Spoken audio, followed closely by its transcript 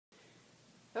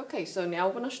Okay, so now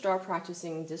we're going to start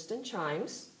practicing distant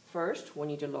chimes. First, we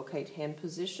need to locate hand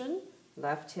position,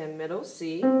 left hand middle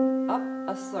C, up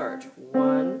a third,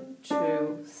 1,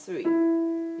 2, 3.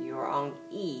 You're on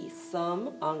E,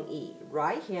 thumb on E.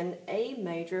 Right hand A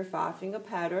major 5-finger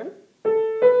pattern.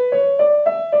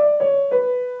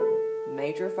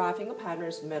 Major 5-finger pattern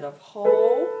is made of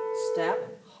whole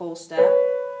step,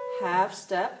 half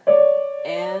step,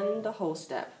 and the whole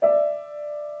step.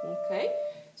 Okay,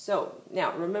 so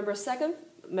now remember second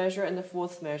measure and the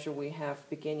fourth measure we have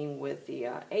beginning with the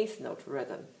eighth note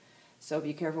rhythm. So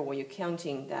be careful when you're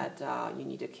counting that you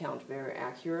need to count very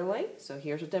accurately. So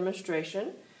here's a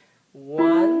demonstration.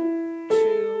 1,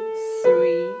 2,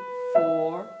 3,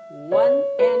 4. 1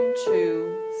 and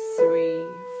 2, 3,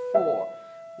 4.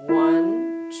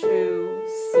 1, 2,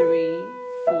 3,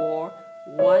 4.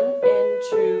 1 and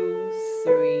 2,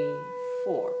 3,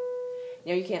 4.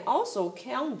 Now you can also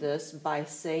count this by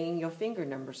saying your finger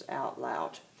numbers out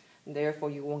loud.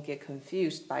 Therefore, you won't get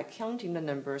confused by counting the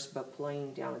numbers but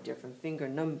playing down the different finger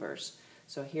numbers.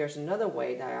 So here's another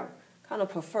way that I kind of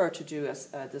prefer to do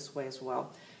this way as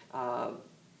well.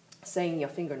 Saying your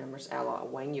finger numbers out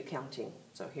loud when you're counting.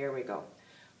 So here we go.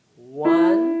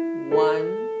 1,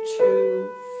 1, 2,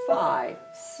 5.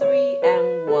 3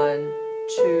 and 1,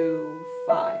 2,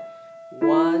 5.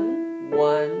 1,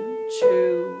 1,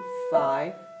 2,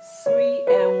 5. 3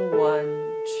 and 1,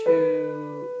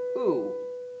 2. Ooh.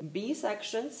 B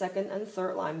section, second and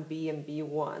third line, B and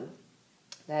B1.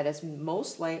 That is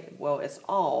mostly, well, it's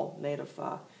all made of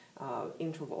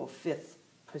interval of fifth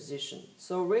position.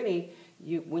 So really,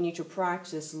 we need to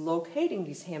practice locating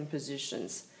these hand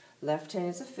positions. Left hand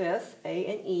is a fifth, A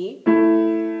and E,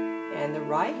 and the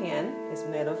right hand is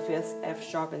made of fifth, F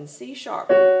sharp and C sharp.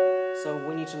 So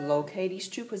we need to locate these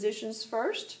two positions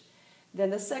first. Then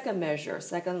the second measure,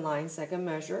 second line, second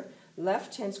measure,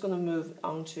 left hand is going to move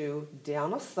onto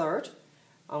down a third,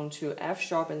 onto F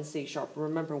sharp and C sharp.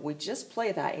 Remember, we just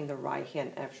played that in the right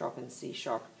hand, F sharp and C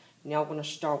sharp. Now we're going to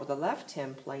start with the left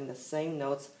hand playing the same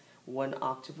notes one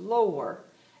octave lower,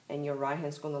 and your right hand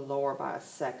is going to lower by a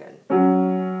second.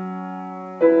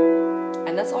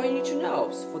 And that's all you need to know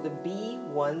for the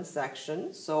B1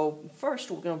 section. So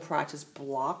first we're going to practice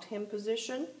blocked hand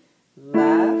position.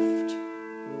 Left,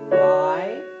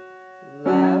 right,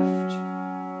 left,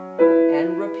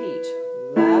 and repeat.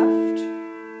 Left,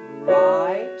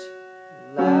 right,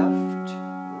 left,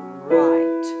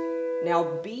 right. Now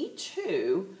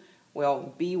B2,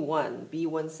 well,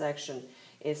 B1 section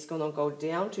is going to go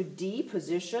down to D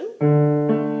position.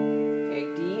 Okay,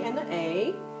 D and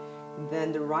A.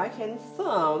 Then the right hand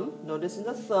thumb, notice in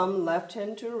the thumb, left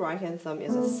hand to right hand thumb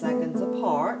is a seconds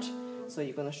apart. So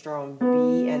you're going to start on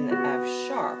B and F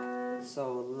sharp.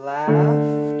 So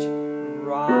left,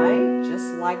 right,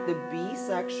 just like the B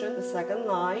section, the second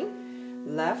line.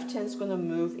 Left hand is going to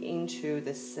move into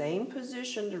the same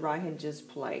position the right hand just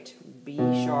played. B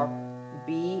sharp,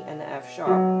 B and F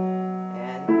sharp,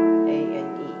 and A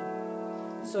and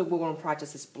E. So we're going to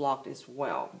practice this blocked as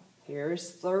well.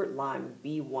 Here's third line,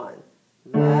 B1.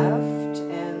 Left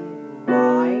and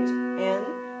right and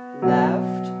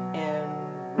left and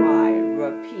right.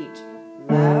 Repeat.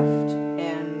 Left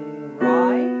and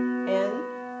right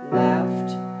and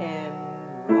left and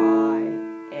right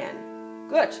and.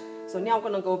 Good. So now we're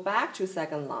going to go back to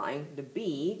second line, the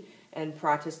B, and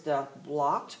practice the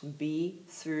blocked B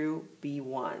through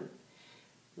B1.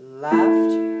 Left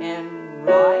and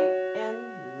right and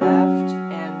left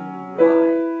and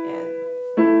right.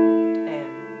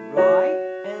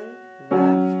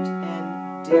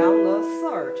 Down the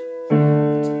third,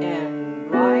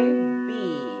 and right B,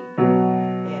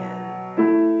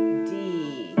 and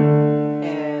D,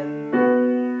 and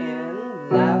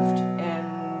left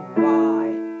and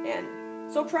right, and.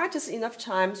 So practice enough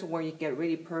times where you get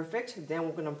really perfect. Then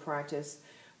we're going to practice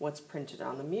what's printed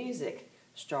on the music.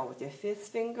 Start with your fifth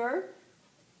finger.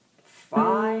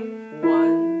 5,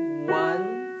 1,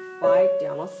 1, 5,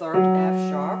 down a third, F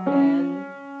sharp, and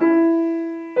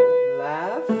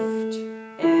left.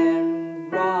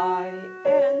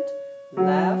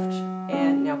 Left,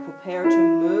 and now prepare to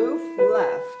move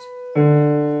left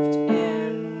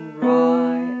and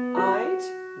right,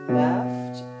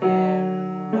 left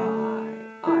and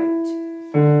right,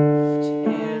 left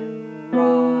and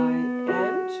right,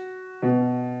 and.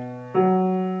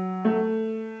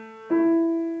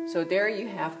 So there you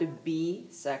have the B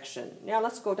section. Now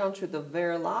let's go down to the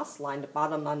very last line, the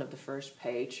bottom line of the first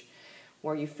page,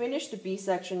 where you finish the B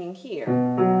section in here.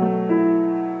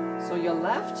 So your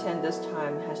left hand this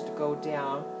time has to go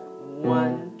down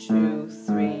 1, 2,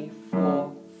 3,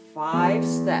 4, 5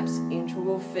 steps,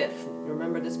 interval fifth.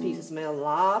 Remember, this piece is made of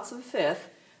lots of fifth.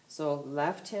 So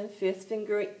left hand, fifth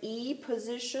finger, E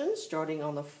position, starting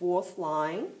on the fourth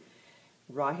line.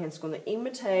 Right hand's going to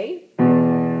imitate. Then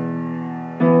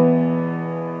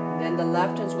the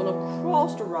left hand's going to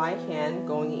cross the right hand,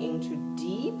 going into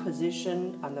D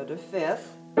position under the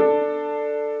fifth.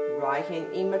 Right hand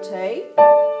imitate.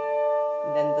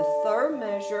 Then the third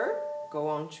measure, go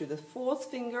on to the fourth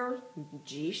finger,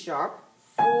 G sharp.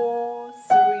 4,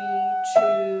 3,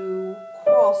 2,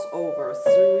 cross over.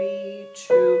 3,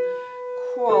 2,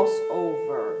 cross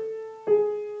over.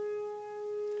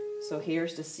 So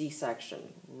here's the C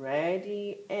section.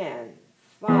 Ready and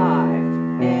 5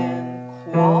 and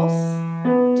cross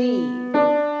D.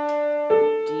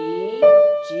 D,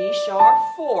 G sharp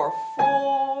 4.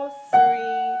 4, 3,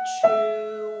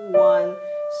 2, 1.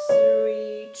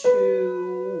 3,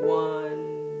 2,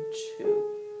 1, 2.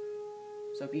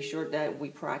 So be sure that we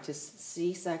practice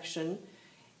C section.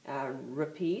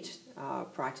 Repeat,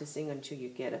 practicing until you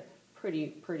get it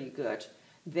pretty good.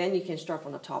 Then you can start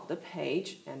from the top of the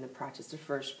page and then practice the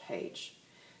first page.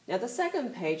 Now the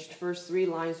second page, the first 3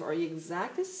 lines are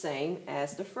exactly the same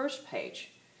as the first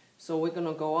page. So we're going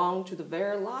to go on to the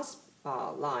very last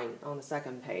line on the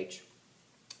second page.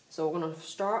 So we're going to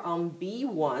start on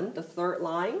B1, the third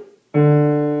line,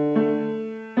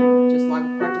 just like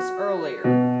we practiced earlier.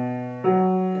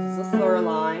 This is the third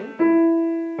line.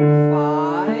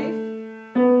 5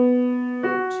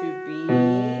 to B.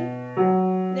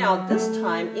 Now this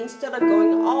time, instead of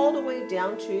going all the way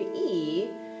down to E,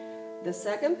 the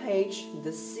second page,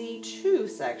 the C2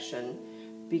 section,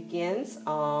 begins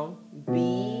on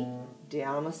B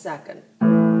down a second.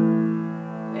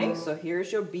 Okay, so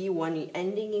here's your B1, you're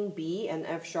ending in B and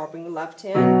F sharp in your left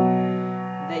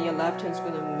hand. Then your left hand's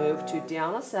going to move to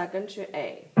down a second to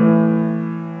A.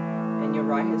 And your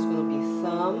right hand's going to be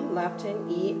thumb, left hand,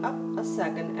 E, up a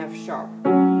second, F sharp.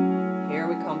 Here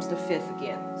we comes the fifth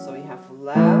again. So you have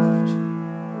left,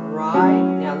 right.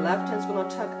 Now left hand's going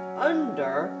to tuck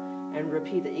under and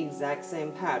repeat the exact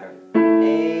same pattern.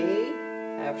 A,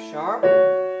 F sharp,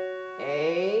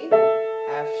 A,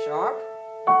 F sharp.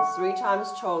 3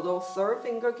 times total. Third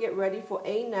finger, get ready for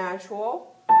A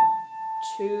natural.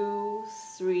 2,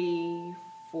 3,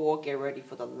 4. Get ready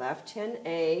for the left hand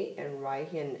A and right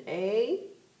hand A.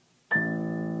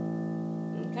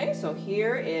 Okay, so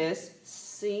here is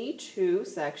C2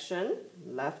 section.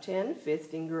 Left hand,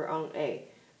 fifth finger on A.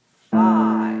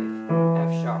 5,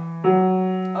 F sharp.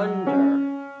 Under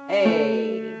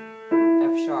A,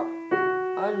 F sharp.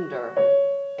 Under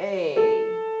A.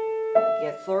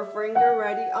 Get third finger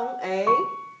ready on A.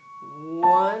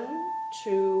 1,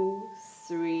 2,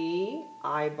 3.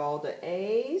 Eyeball the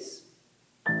A's.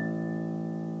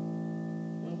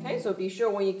 Okay, so be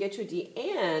sure when you get to the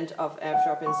end of F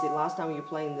sharp and C, last time you're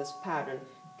playing this pattern,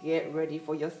 get ready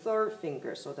for your third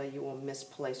finger so that you won't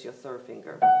misplace your third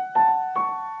finger.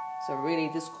 So really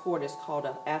this chord is called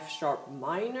an F sharp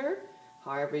minor.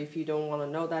 However, if you don't want to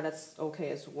know that, that's okay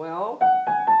as well.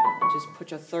 Just put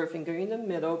your third finger in the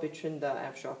middle between the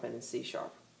F sharp and the C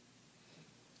sharp.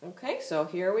 Okay, so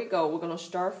here we go. We're going to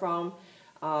start from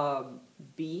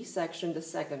B section, the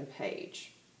second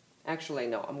page. Actually,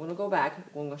 no, I'm going to go back.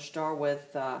 We're going to start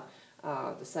with the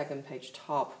second page,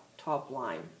 top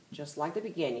line, just like the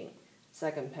beginning.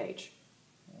 Second page.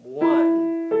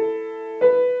 1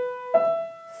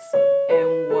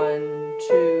 and 1,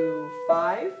 2,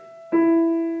 5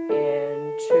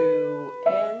 and 2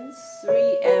 and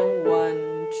 3 and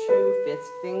 1, 2, fifth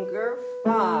finger,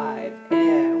 5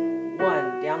 and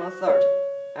 1, down a third,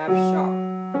 F sharp,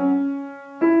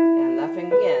 and left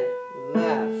hand again,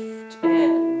 left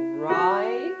and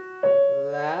right,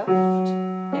 left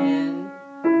and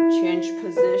change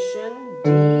position, D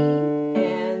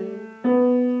and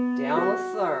down a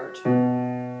third,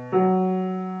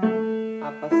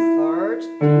 up a third,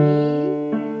 D,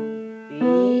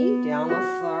 B, down a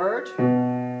third,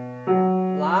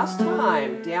 last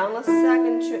time, down a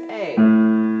second to A,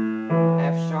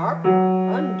 F sharp,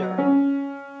 under,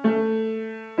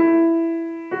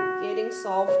 getting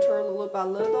softer little by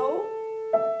little,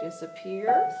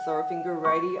 disappear, third finger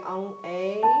ready on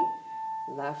A,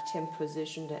 left hand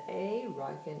position to A,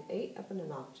 right hand A, up in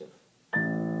an octave,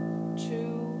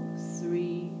 2,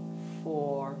 3,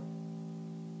 4,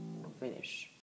 finish.